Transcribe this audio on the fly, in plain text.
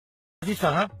जी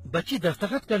साहब, बच्ची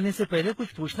दस्तखत करने से पहले कुछ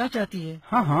पूछना चाहती है।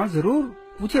 हाँ हाँ जरूर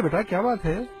पूछिए बेटा, क्या बात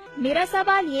है? मेरा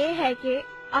सवाल ये है कि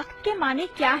अक्द के माने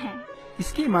क्या हैं?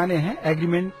 इसके माने हैं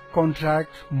एग्रीमेंट,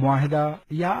 कॉन्ट्रैक्ट, मुआहिदा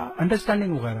या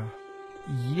अंडरस्टैंडिंग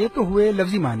वगैरह। ये तो हुए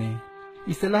लफ्जी माने।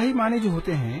 इस्तिलाही माने जो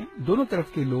होते हैं, दोनों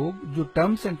तरफ के लोग जो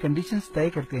टर्म्स एंड कंडीशंस तय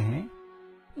करते हैं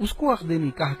उसको अक्द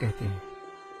निकाह कहते हैं।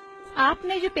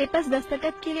 आपने जो पेपर्स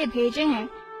दस्तखत के लिए भेजे हैं,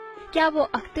 क्या वो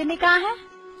अक्द निकाह है?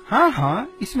 हाँ हाँ,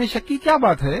 इसमें शक की क्या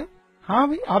बात है? हाँ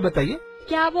भाई, आप बताइए।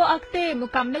 क्या वो अक्द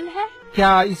मुकम्मल है?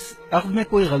 क्या इस अक्द में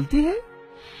कोई गलती है?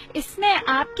 इसमें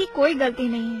आपकी कोई गलती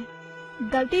नहीं है।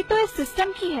 गलती तो इस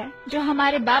सिस्टम की है जो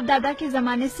हमारे बाप दादा के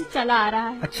जमाने से चला आ रहा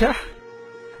है। अच्छा,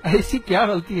 ऐसी क्या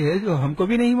गलती है जो हमको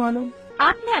भी नहीं मालूम?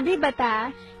 आपने अभी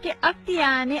बताया कि अक्द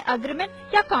यानी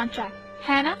अग्रीमेंट या कॉन्ट्रैक्ट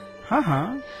है ना? हाँ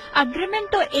हाँ। अग्रीमेंट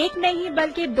तो एक नहीं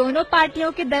बल्कि दोनों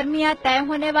पार्टियों के दरमियान तय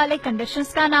होने वाले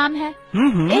कंडीशंस का नाम है।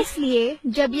 इसलिए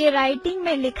जब ये राइटिंग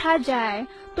में लिखा जाए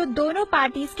तो दोनों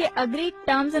पार्टीज के अग्रीड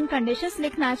टर्म्स एंड कंडीशंस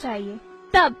लिखना चाहिए,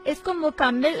 तब इसको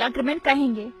मुकम्मल अग्रीमेंट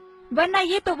कहेंगे, वरना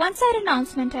ये तो वन साइडेड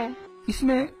अनाउंसमेंट है।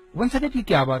 इसमें वन साइडेड की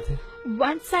क्या बात है?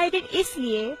 वन साइडेड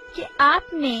इसलिए कि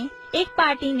आपने एक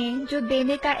पार्टी ने जो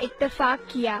देने का इत्तेफाक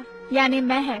किया यानी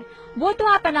महर, वो तो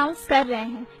आप अनाउंस कर रहे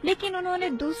हैं, लेकिन उन्होंने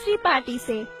दूसरी पार्टी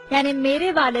से यानी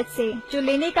मेरे वालिद से जो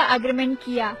लेने का एग्रीमेंट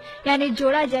किया यानी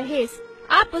जोड़ा जहेज,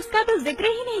 आप उसका तो जिक्र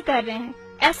ही नहीं कर रहे हैं।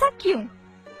 ऐसा क्यों?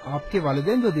 आपके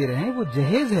वालिदैन जो दे रहे हैं वो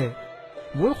जहेज है,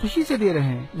 वो खुशी से दे रहे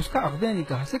हैं, उसका अक़द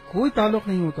निकाह से कोई ताल्लुक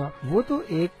नहीं होता। वो तो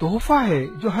एक तोहफा है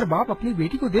जो हर बाप अपनी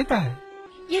बेटी को देता है।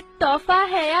 ये तोहफा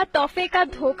है या तोहफे का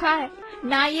धोखा है?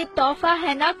 ना ये तोहफा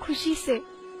है ना खुशी से।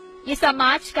 ये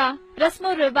समाज का, रस्म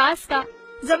रिवाज का,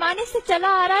 जमाने से चला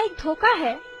आ रहा एक धोखा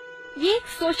है। ये एक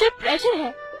सोशल प्रेशर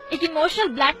है, एक इमोशनल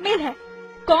ब्लैकमेल है।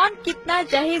 कौन कितना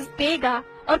जहेज देगा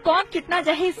और कौन कितना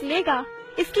जहेज लेगा,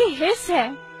 इसकी हिर्स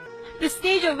है।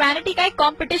 प्रेस्टीज और वैनिटी का एक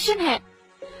कंपटीशन है।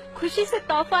 खुशी से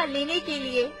तोहफा लेने के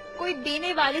लिए कोई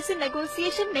देने वाले से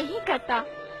नेगोशिएशन नहीं करता,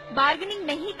 बार्गेनिंग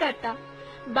नहीं करता,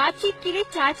 बातचीत के लिए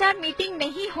 4-4 मीटिंग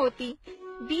नहीं होती,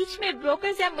 बीच में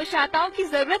ब्रोकर्स या मुशाताओं की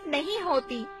जरूरत नहीं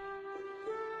होती।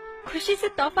 खुशी से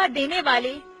तोहफा देने वाले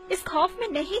इस खौफ में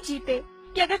नहीं जीते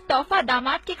कि अगर तोहफा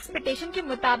दामाद के एक्सपेक्टेशन के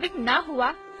मुताबिक ना हुआ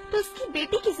तो उसकी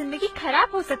बेटी की जिंदगी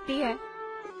खराब हो सकती है।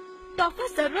 तोहफा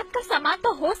जरूरत का सामान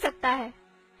तो हो सकता है,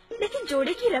 लेकिन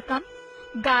जोड़े की रकम,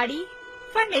 गाड़ी,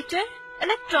 furniture,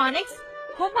 electronics,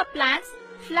 home appliance,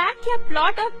 flat या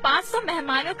प्लॉट और 500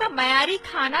 मेहमानों का मयारी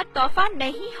खाना तोहफा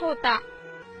नहीं होता।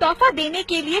 तोहफा देने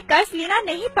के लिए कर्ज लेना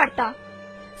नहीं पड़ता,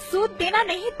 सूद देना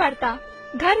नहीं पड़ता,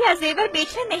 घर या जेवर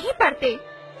बेचने नहीं पड़ते।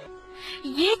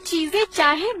 ये चीजें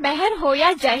चाहे महर हो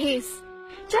या जहेज,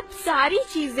 जब सारी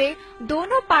चीजें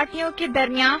दोनों पार्टियों के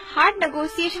दरमियान हार्ड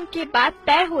नेगोशिएशन के बाद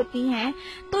तय होती हैं,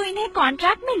 तो इन्हें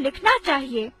कॉन्ट्रैक्ट में लिखना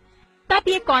चाहिए। तब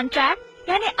ये कॉन्ट्रैक्ट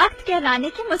यानी अक्द कहलाने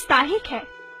के मुस्ताहिक है।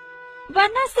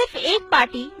 वरना सिर्फ एक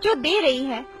पार्टी जो दे रही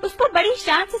है उसको बड़ी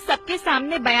शान से सबके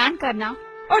सामने बयान करना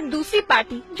और दूसरी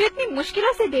पार्टी जो इतनी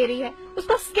मुश्किलों से दे रही है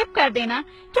उसको स्किप कर देना,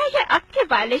 क्या ये अक्द के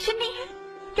वायलेशन नहीं है?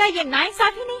 क्या ये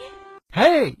नाइंसाफी नहीं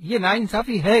है? ये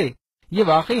नाइंसाफी है। ये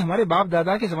वाकई हमारे बाप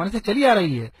दादा के जमाने से चली आ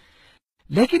रही है,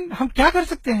 लेकिन हम क्या कर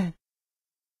सकते हैं?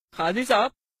 काजी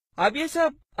साहब, आप ये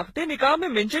सब अक्द निकाह में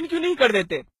मेंशन क्यों नहीं कर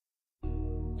देते?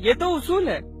 ये तो उसूल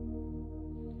है।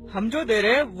 हम जो दे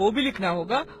रहे हैं वो भी लिखना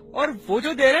होगा और वो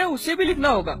जो दे रहे हैं उससे भी लिखना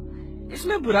होगा।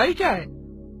 इसमें बुराई क्या है?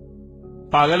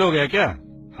 पागल हो गया क्या?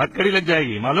 हथकड़ी लग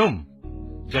जाएगी मालूम।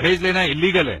 जहेज लेना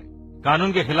इलीगल है,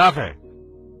 कानून के खिलाफ है।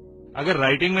 अगर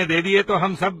राइटिंग में दे दिए तो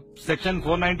हम sub section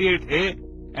 498A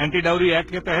anti dowry act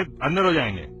के तहत अंदर हो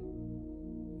जाएंगे।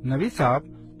 नवीद साहब,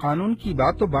 कानून की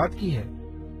बात तो बात की है,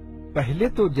 पहले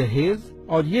तो जहेज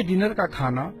और ये डिनर का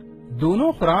खाना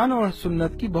दोनों कुरान और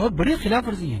सुन्नत की बहुत बड़ी खिलाफ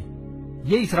वर्जी है।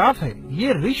 ये इसराफ है,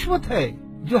 ये रिश्वत है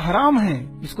जो हराम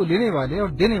है। इसको लेने वाले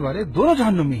और देने वाले दोनों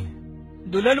जहन्नुमी हैं।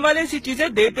 दुल्हन वाले ऐसी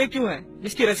चीजें देते क्यों हैं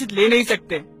जिसकी रसीद ले नहीं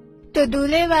सकते? तो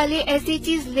दूल्हे वाले ऐसी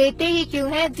चीज लेते ही क्यों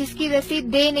है जिसकी रसीद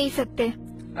दे नहीं सकते?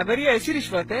 अगर ये ऐसी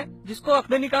रिश्वत है जिसको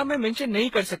अक्द निकाह में मेंशन नहीं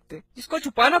कर सकते, जिसको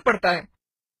छुपाना पड़ता है,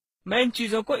 मैं इन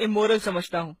चीजों को इमोरल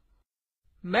समझता हूँ।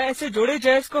 मैं ऐसे जोड़े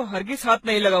जहेज को हरगिज हाथ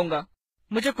नहीं लगाऊंगा।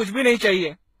 मुझे कुछ भी नहीं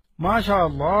चाहिए।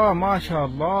 माशाअल्लाह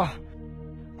माशाअल्लाह।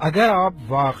 अगर आप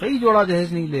वाकई जोड़ा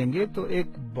जहेज नहीं लेंगे तो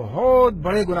एक बहुत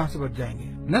बड़े गुनाह से बच जाएंगे।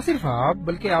 न सिर्फ आप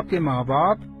बल्कि आपके माँ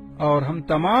बाप और हम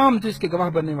तमाम जो इसके गवाह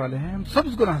बनने वाले हैं, हम सब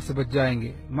इस गुनाह से बच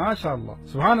जाएंगे। माशाअल्लाह,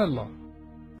 सुभान अल्लाह।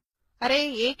 अरे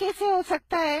ये कैसे हो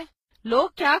सकता है?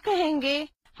 लोग क्या कहेंगे?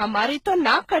 हमारी तो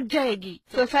नाक कट जाएगी।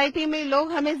 सोसाइटी में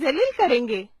लोग हमें जलील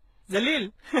करेंगे।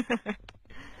 जलील?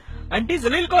 आंटी,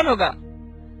 जलील कौन होगा?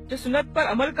 जो सुन्नत पर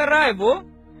अमल कर रहा है वो,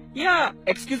 या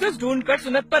एक्सक्यूजेस ढूंढ कर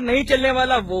सुन्नत पर नहीं चलने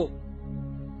वाला वो।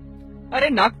 अरे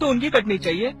नाक तो उनकी कटनी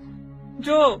चाहिए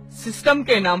जो सिस्टम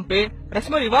के नाम पे,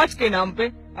 रस्म रिवाज के नाम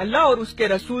पे अल्लाह और उसके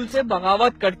रसूल से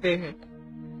बगावत करते हैं।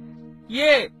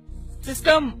 ये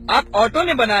सिस्टम आप औरतों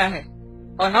ने बनाया है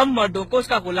और हम मर्दों को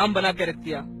उसका गुलाम बना के रख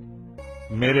दिया।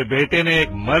 मेरे बेटे ने एक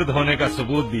मर्द होने का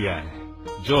सबूत दिया है।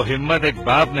 जो हिम्मत एक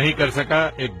बाप नहीं कर सका,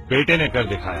 एक बेटे ने कर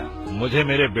दिखाया। मुझे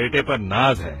मेरे बेटे पर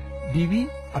नाज है। बीवी,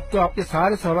 अब तो आपके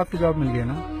सारे सवाल के जवाब मिल गए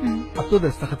ना? अब तो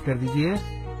दस्तखत कर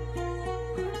दीजिए।